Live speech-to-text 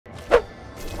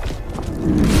I'm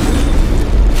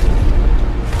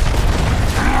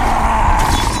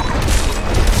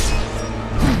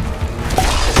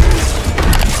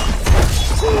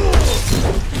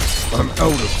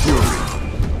out of fury.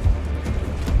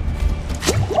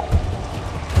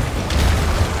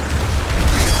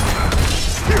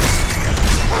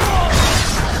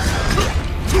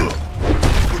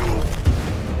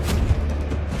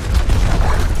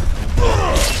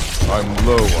 I'm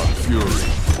low on fury.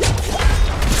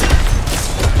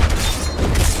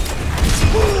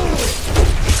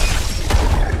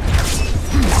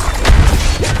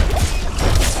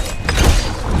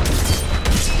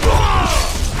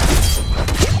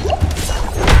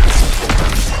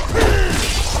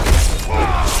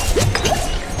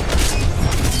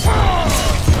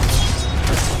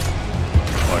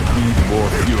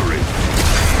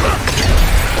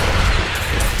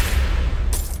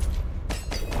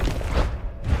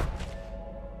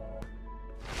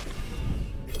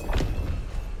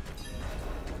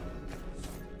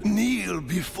 Kneel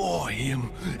before him,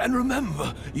 and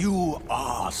remember, you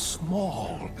are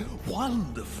small,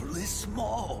 wonderfully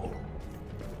small.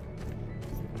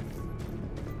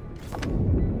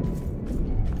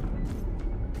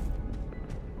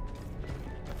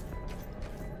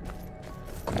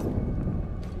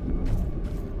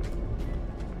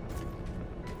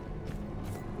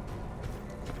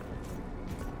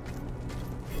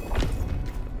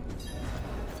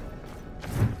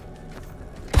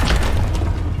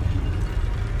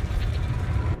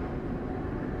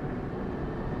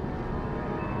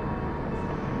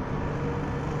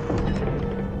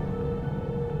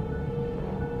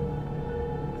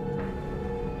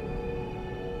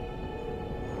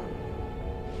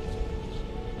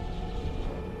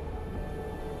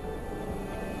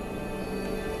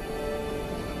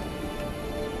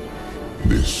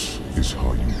 This is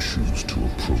how you choose to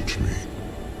approach me.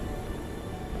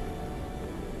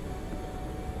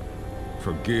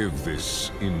 Forgive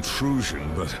this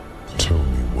intrusion, but Tell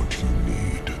me what you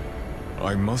need.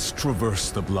 I must traverse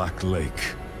the Black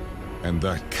Lake, and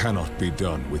that cannot be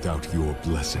done without your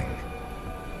blessing.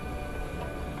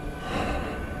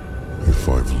 If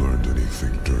I've learned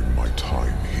anything during my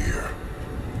time here,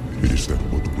 it is that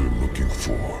what we're looking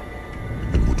for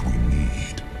and what we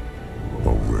need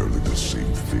are rarely the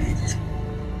same thing.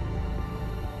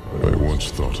 I once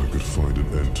thought I could find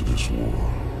an end to this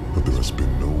war, but there has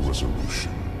been no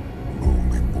resolution,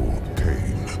 only more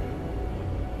pain.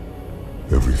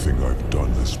 Everything I've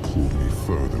done has pulled me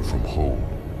further from home,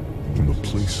 from the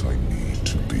place I need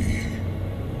to be.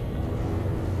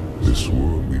 This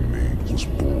world we made was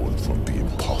born from the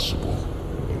impossible,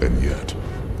 and yet,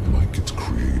 like its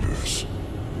creators,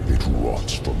 it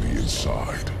rots from the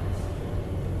inside.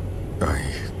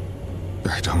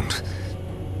 I don't...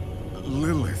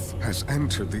 Lilith has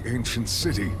entered the ancient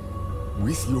city.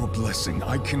 With your blessing,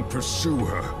 I can pursue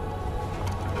her.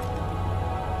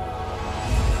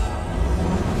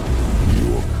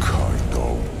 Your kind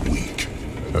are weak,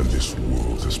 and this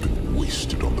world has been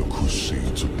wasted on the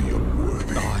crusades of the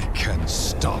unworthy. I can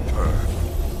stop her.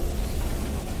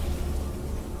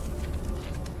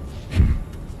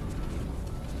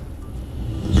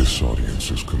 This audience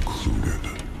is concluded.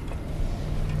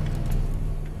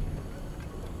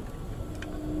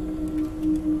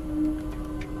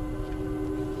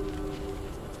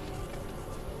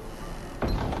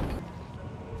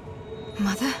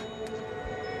 Mother?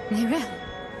 Nirel?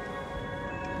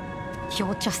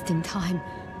 You're just in time.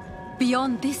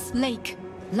 Beyond this lake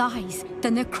lies the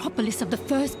necropolis of the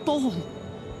Firstborn.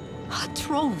 A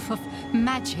trove of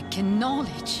magic and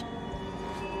knowledge.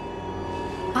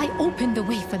 I opened the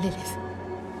way for Lilith,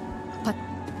 but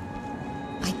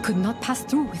I could not pass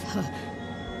through with her.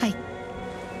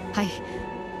 I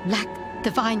lack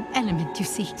divine element, you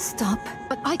see. Stop.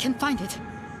 But I can find it.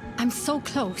 I'm so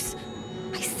close.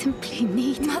 I simply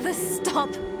need... Mother, stop!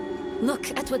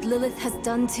 Look at what Lilith has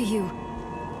done to you.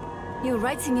 You're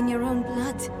writing in your own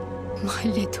blood. My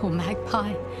little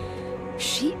magpie.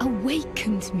 She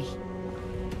awakened me.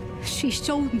 She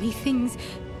showed me things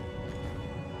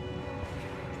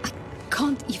I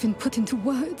can't even put into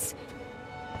words.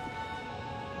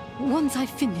 Once I've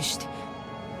finished,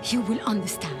 you will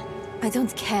understand. I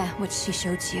don't care what she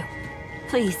showed you.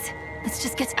 Please, let's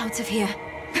just get out of here.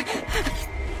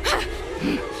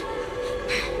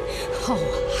 Oh,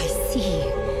 I see.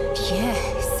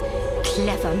 Yes,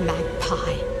 clever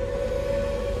magpie.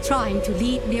 Trying to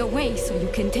lead me away so you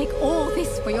can take all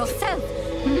this for yourself.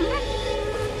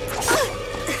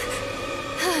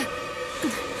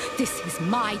 This is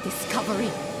my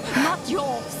discovery, not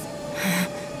yours.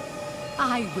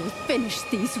 I will finish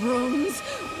these runes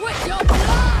with your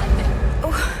blood!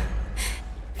 Oh,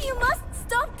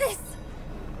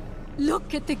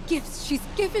 Look at the gifts she's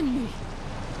given me.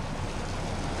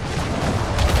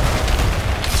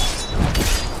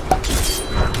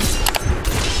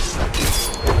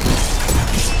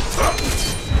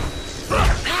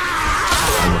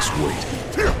 I must wait.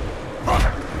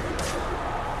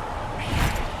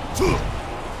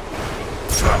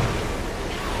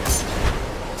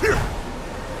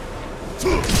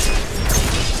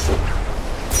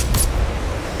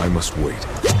 I must wait.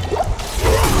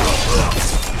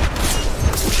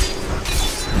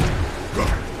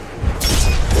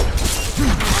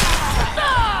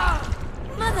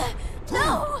 Mother,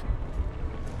 no!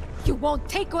 You won't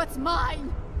take what's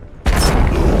mine!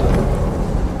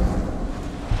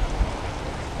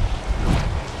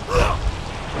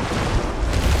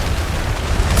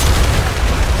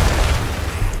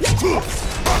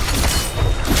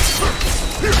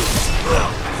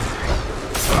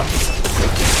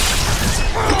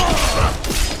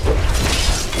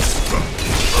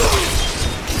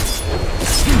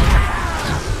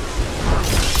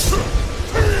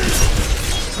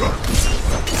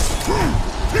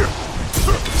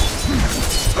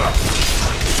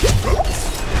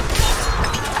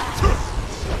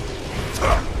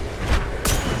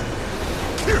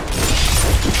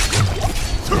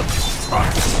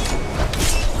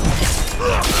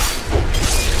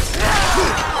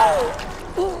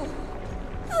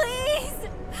 Please!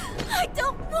 I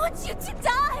don't want you to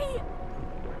die!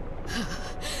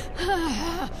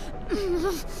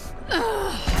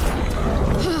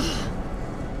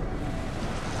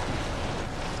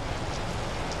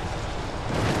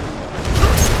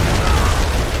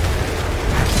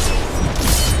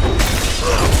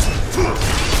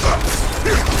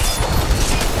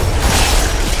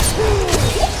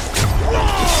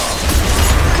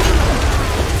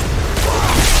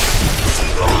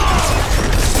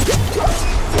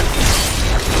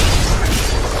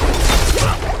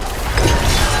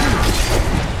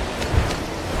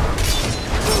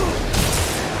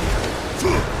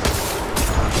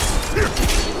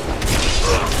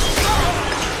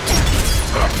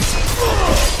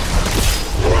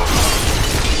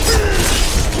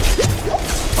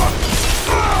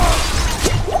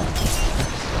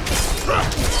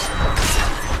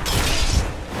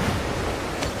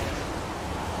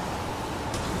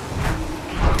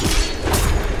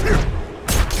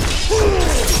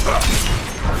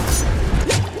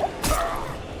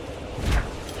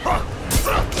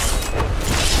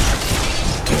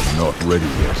 Not ready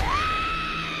yet.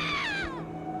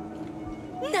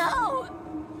 No!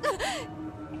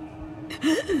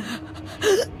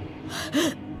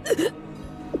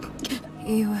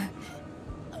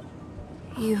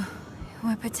 You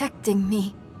were protecting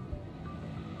me.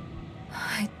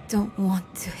 I don't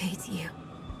want to hate you.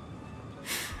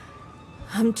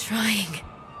 I'm trying.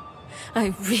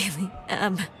 I really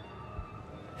am.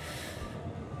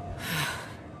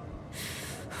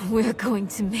 We're going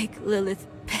to make Lilith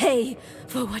pay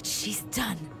for what she's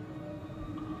done.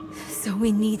 So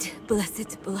we need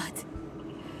blessed blood.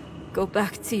 Go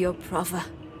back to your Prava.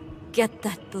 Get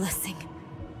that blessing.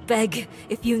 Beg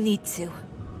if you need to.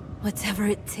 Whatever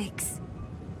it takes.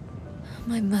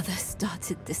 My mother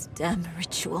started this damn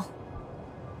ritual.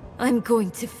 I'm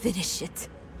going to finish it.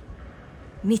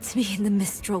 Meet me in the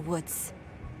Mistral Woods.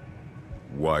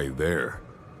 Why there?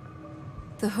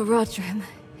 The Horodrim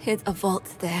hid a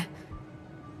vault there.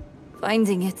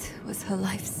 Finding it was her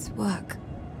life's work.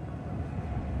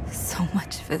 So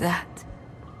much for that.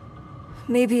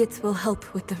 Maybe it will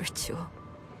help with the ritual.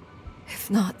 If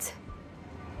not,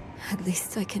 at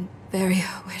least I can bury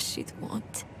her where she'd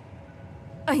want.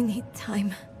 I need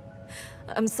time.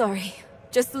 I'm sorry.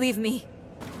 Just leave me.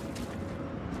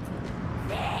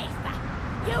 Thief!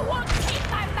 You won't keep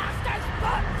my master's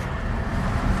book!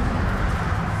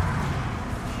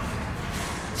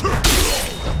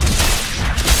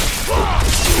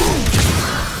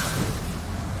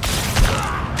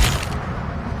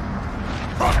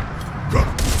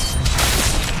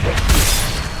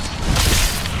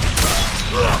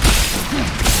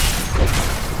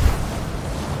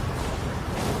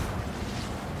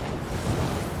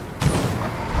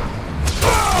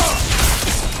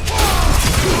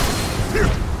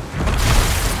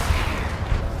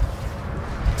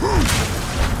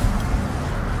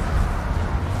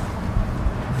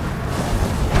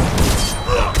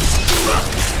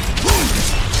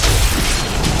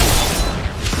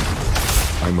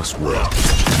 I must wait.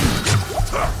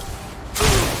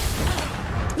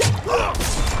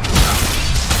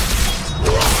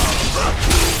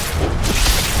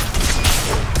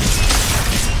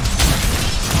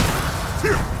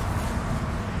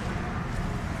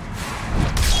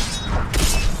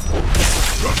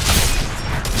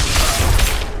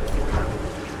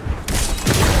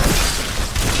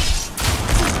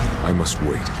 must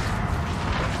wait.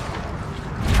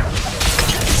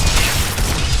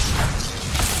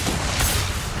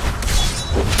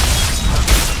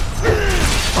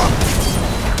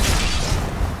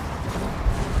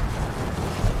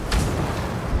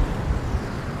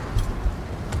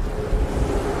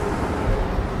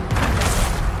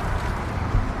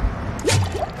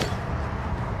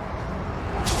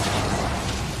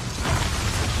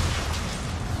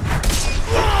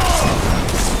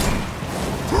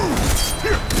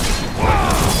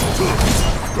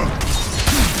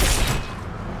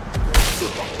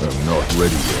 I'm not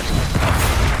ready yet.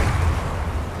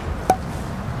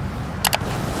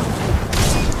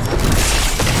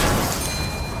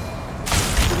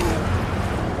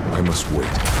 I must wait.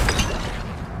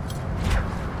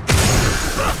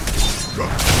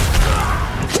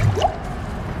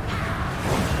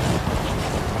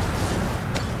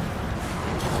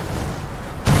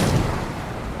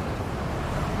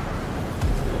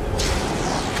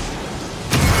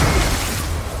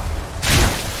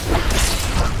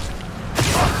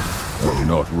 I'm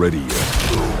not ready yet.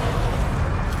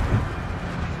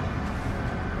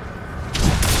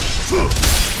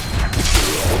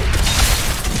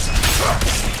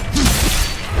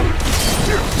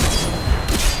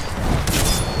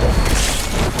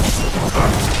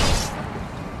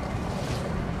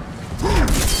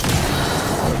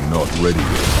 I'm not ready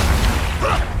yet.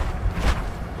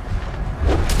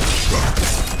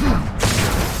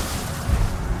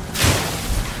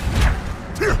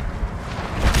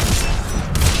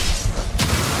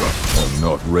 I'm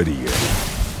not ready yet.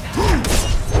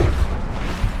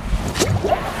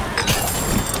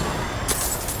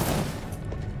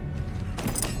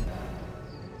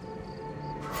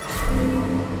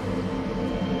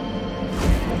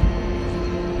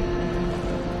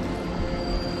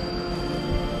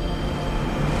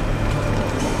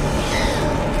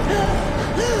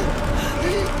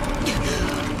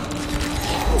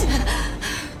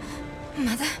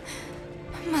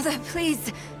 Mother,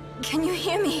 please, can you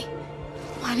hear me?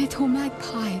 My little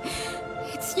magpie,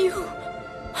 it's you.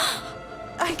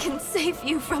 I can save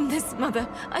you from this, Mother.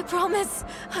 I promise.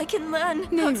 I can learn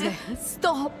how to...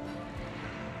 Stop.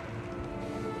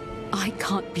 I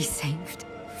can't be saved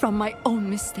from my own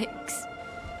mistakes.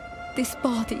 This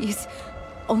body is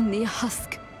only a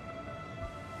husk.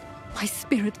 My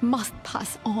spirit must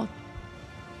pass on.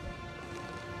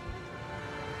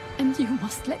 And you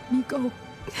must let me go.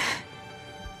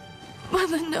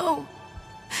 Mother, no.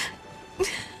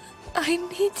 I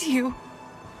need you.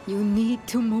 You need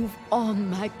to move on,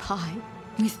 magpie,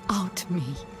 without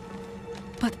me.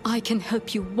 But I can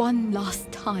help you one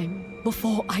last time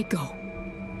before I go.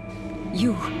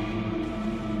 You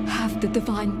have the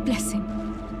divine blessing.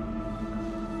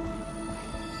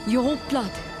 Your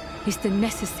blood is the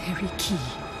necessary key.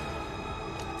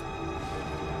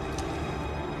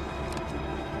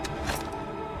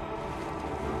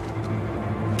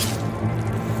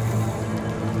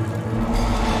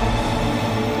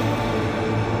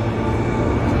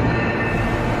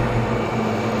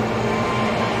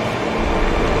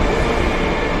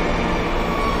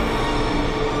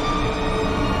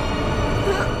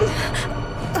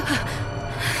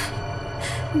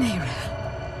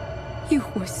 You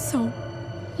were so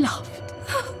loved.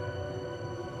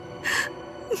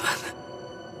 Mother.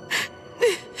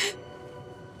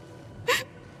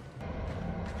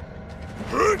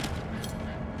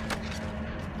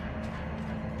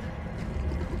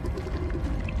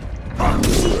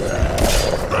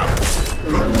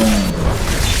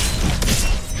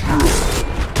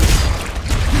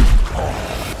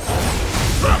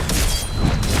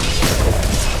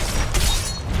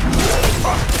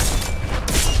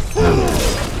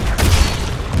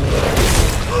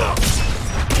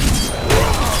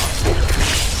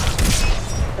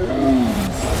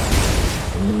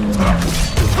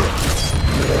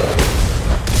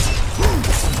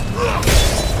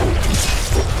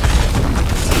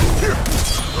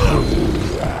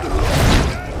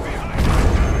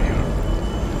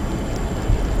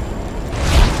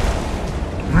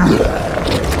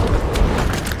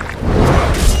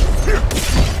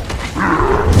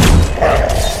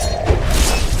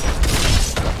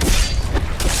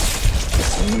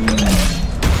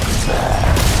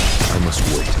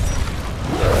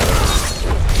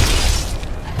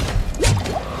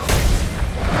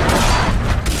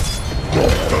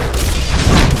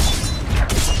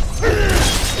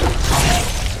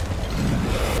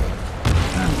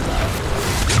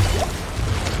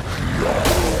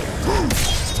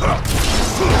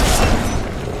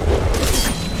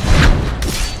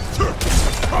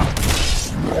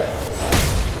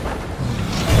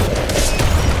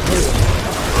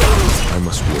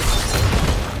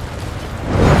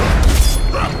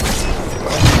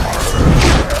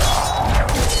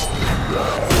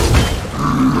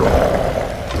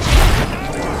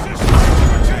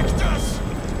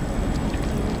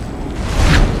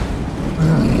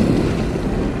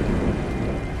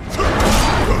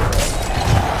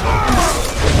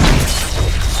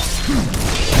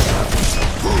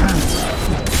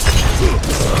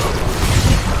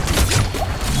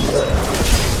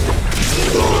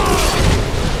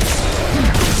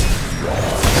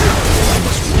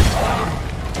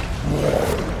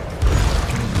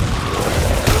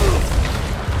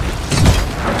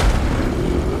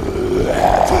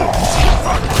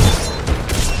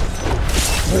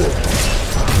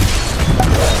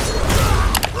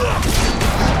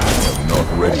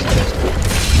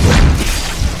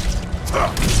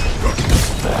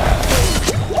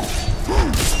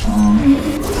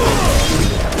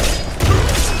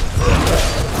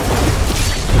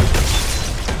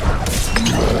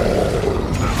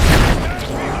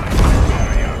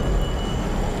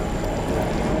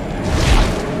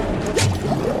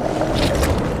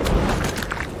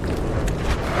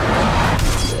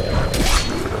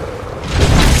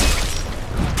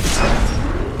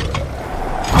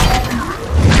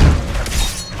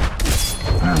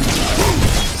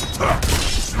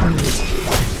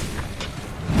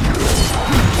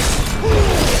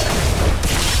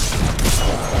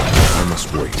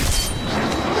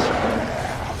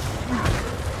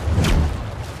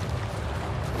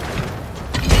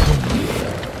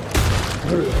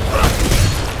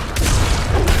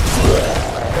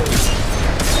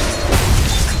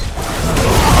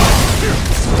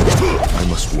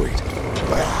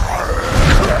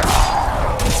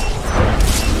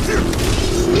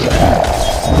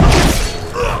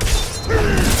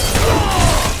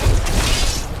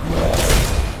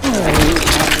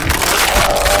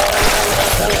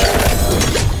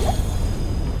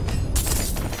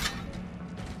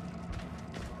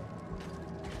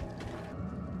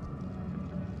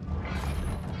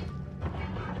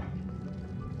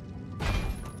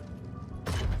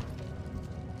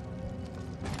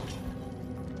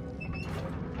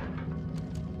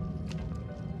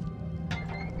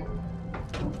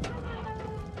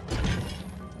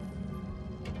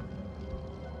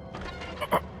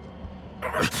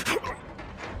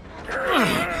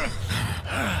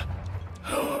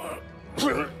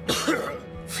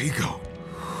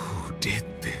 did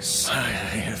this? I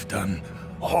have done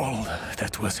all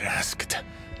that was asked.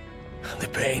 The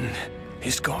pain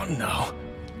is gone now.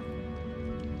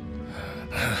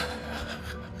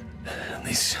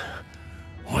 This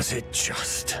was a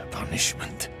just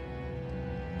punishment.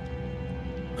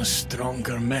 A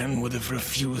stronger man would have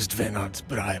refused Venard's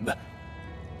bribe.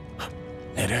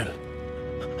 Nerel.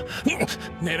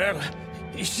 Nerel,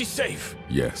 is she safe?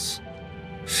 Yes,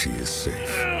 she is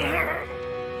safe.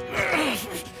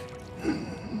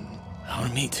 Our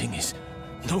meeting is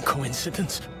no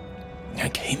coincidence. I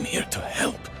came here to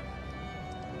help.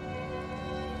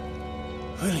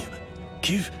 Will you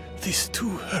give this to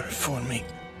her for me?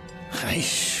 I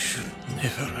should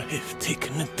never have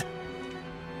taken it.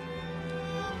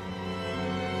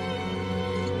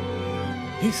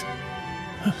 It's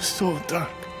so dark.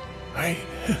 I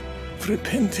have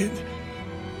repented.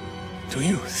 Do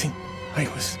you think I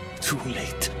was too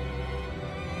late?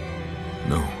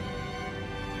 No,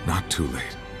 not too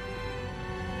late.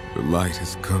 The light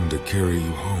has come to carry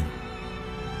you home.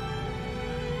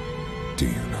 Do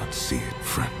you not see it,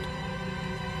 friend?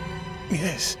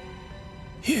 Yes.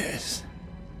 Yes.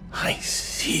 I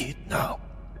see it now.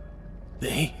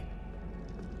 They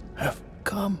have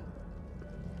come.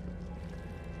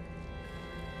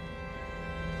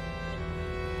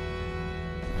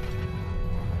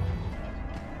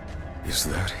 Is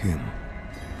that him?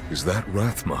 Is that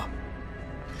Rathma?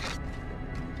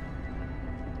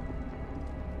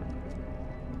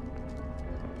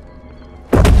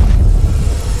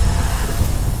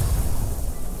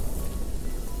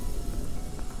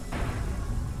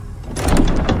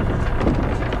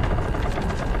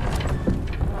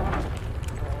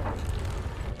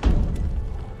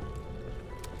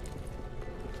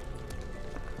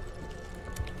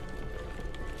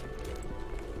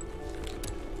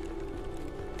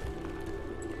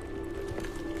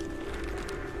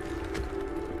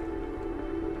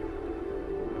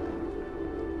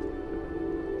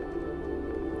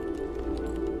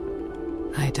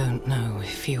 I don't know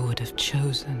if you would have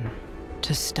chosen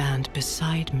to stand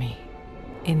beside me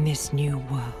in this new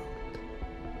world,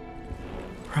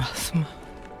 Rathma.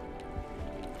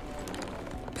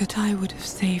 But I would have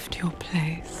saved your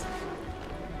place,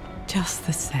 just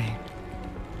the same.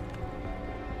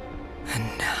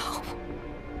 And now,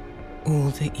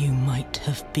 all that you might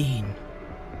have been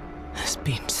has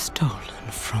been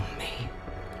stolen from me.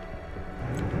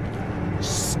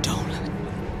 Stolen.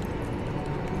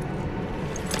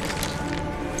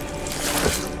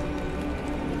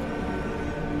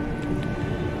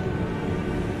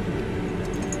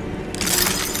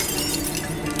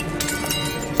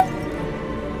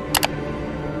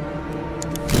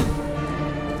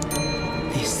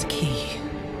 This key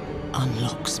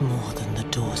unlocks more than the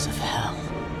doors of hell.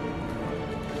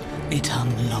 It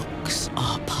unlocks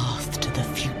our path to the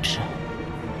future.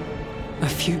 A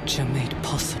future made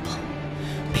possible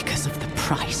because of the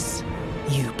price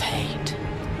you paid.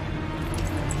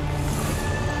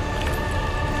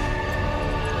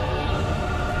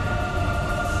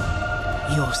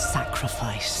 Your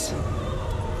sacrifice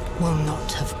will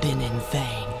not have been in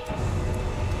vain.